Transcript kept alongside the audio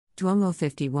Duomo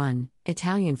 51,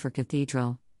 Italian for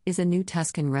cathedral, is a new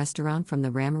Tuscan restaurant from the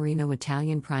Ramarino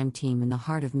Italian Prime team in the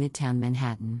heart of Midtown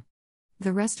Manhattan.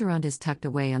 The restaurant is tucked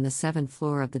away on the 7th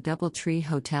floor of the DoubleTree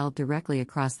Hotel directly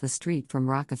across the street from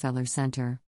Rockefeller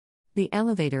Center. The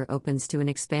elevator opens to an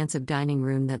expansive dining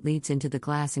room that leads into the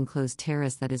glass-enclosed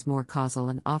terrace that is more causal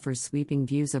and offers sweeping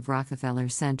views of Rockefeller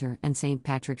Center and St.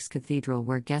 Patrick's Cathedral,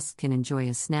 where guests can enjoy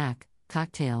a snack,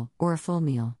 cocktail, or a full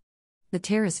meal. The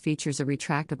terrace features a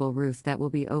retractable roof that will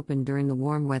be open during the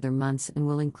warm weather months and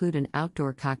will include an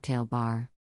outdoor cocktail bar.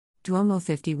 Duomo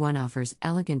 51 offers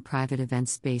elegant private event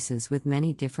spaces with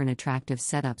many different attractive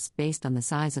setups based on the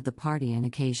size of the party and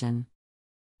occasion.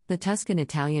 The Tuscan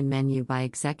Italian menu by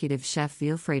executive chef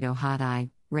Vilfredo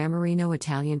Hottai, Ramarino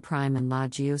Italian Prime and La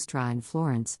Giostra in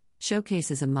Florence,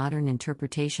 showcases a modern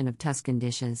interpretation of Tuscan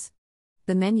dishes.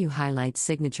 The menu highlights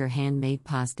signature handmade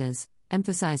pastas,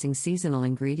 emphasizing seasonal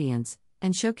ingredients,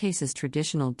 and showcases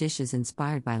traditional dishes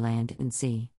inspired by land and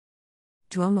sea.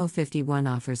 Duomo 51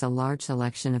 offers a large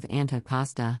selection of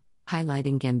antipasta,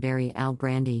 highlighting gamberi al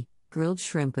brandy, grilled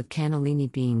shrimp with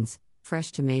cannellini beans,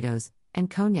 fresh tomatoes,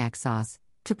 and cognac sauce,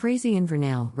 caprese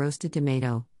invernale roasted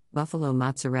tomato, buffalo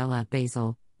mozzarella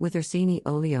basil, with orsini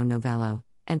olio novello,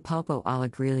 and pulpo alla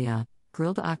griglia,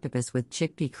 grilled octopus with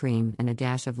chickpea cream and a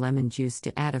dash of lemon juice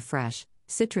to add a fresh,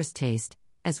 citrus taste,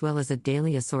 as well as a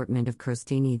daily assortment of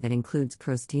crostini that includes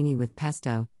crostini with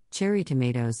pesto, cherry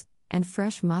tomatoes, and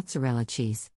fresh mozzarella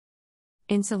cheese.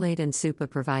 Insalata and Soupa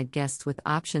provide guests with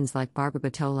options like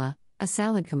barbabietola, a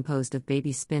salad composed of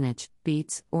baby spinach,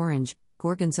 beets, orange,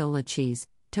 gorgonzola cheese,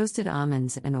 toasted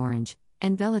almonds and orange,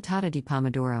 and vellutata di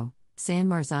pomodoro, San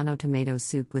Marzano tomato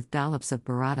soup with dollops of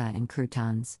burrata and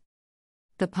croutons.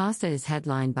 The pasta is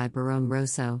headlined by Barone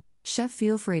Rosso, Chef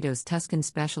Vilfredo's Tuscan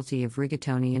specialty of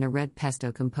rigatoni, in a red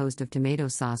pesto composed of tomato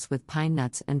sauce with pine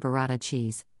nuts and burrata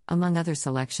cheese. Among other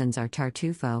selections are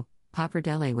tartufo,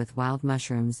 pappardelle with wild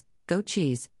mushrooms, goat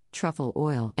cheese, truffle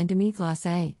oil and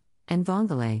demi-glace, and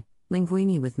vongole,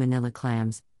 linguine with manila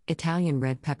clams, Italian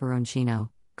red pepperoncino,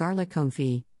 garlic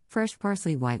confit, fresh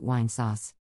parsley white wine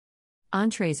sauce.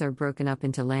 Entrees are broken up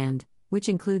into lamb, which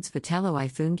includes vitello ai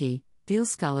funghi, veal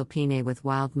scallopine with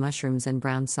wild mushrooms and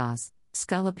brown sauce,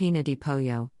 scallopina di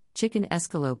pollo, chicken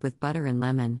escalope with butter and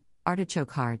lemon,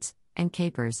 artichoke hearts, and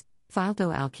capers,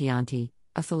 faldo al chianti,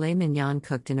 a filet mignon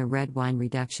cooked in a red wine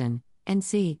reduction, and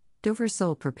Dover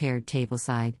sole prepared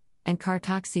tableside, and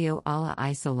cartoccio alla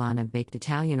isolana baked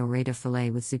Italian orata filet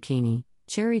with zucchini,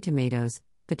 cherry tomatoes,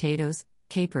 potatoes,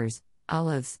 capers,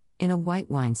 olives, in a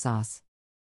white wine sauce.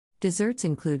 Desserts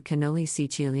include cannoli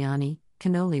siciliani,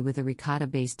 cannoli with a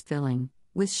ricotta-based filling,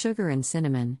 with sugar and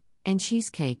cinnamon, and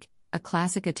cheesecake, a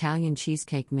classic Italian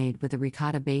cheesecake made with a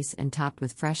ricotta base and topped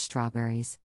with fresh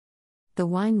strawberries. The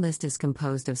wine list is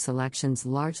composed of selections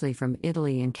largely from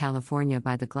Italy and California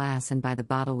by the glass and by the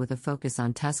bottle, with a focus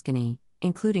on Tuscany,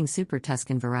 including super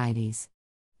Tuscan varieties.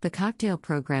 The cocktail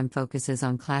program focuses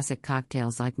on classic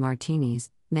cocktails like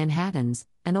martinis, Manhattans,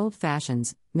 and old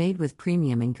fashions, made with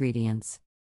premium ingredients.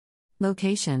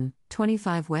 Location: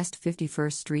 25 West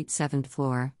 51st Street, 7th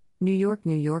floor, New York,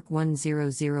 New York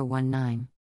 10019.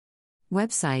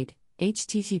 Website: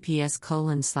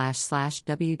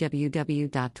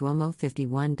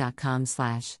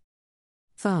 https://www.duomo51.com/.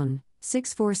 Phone: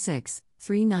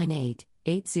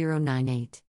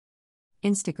 646-398-8098.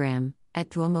 Instagram: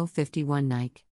 @Duomo51Nike.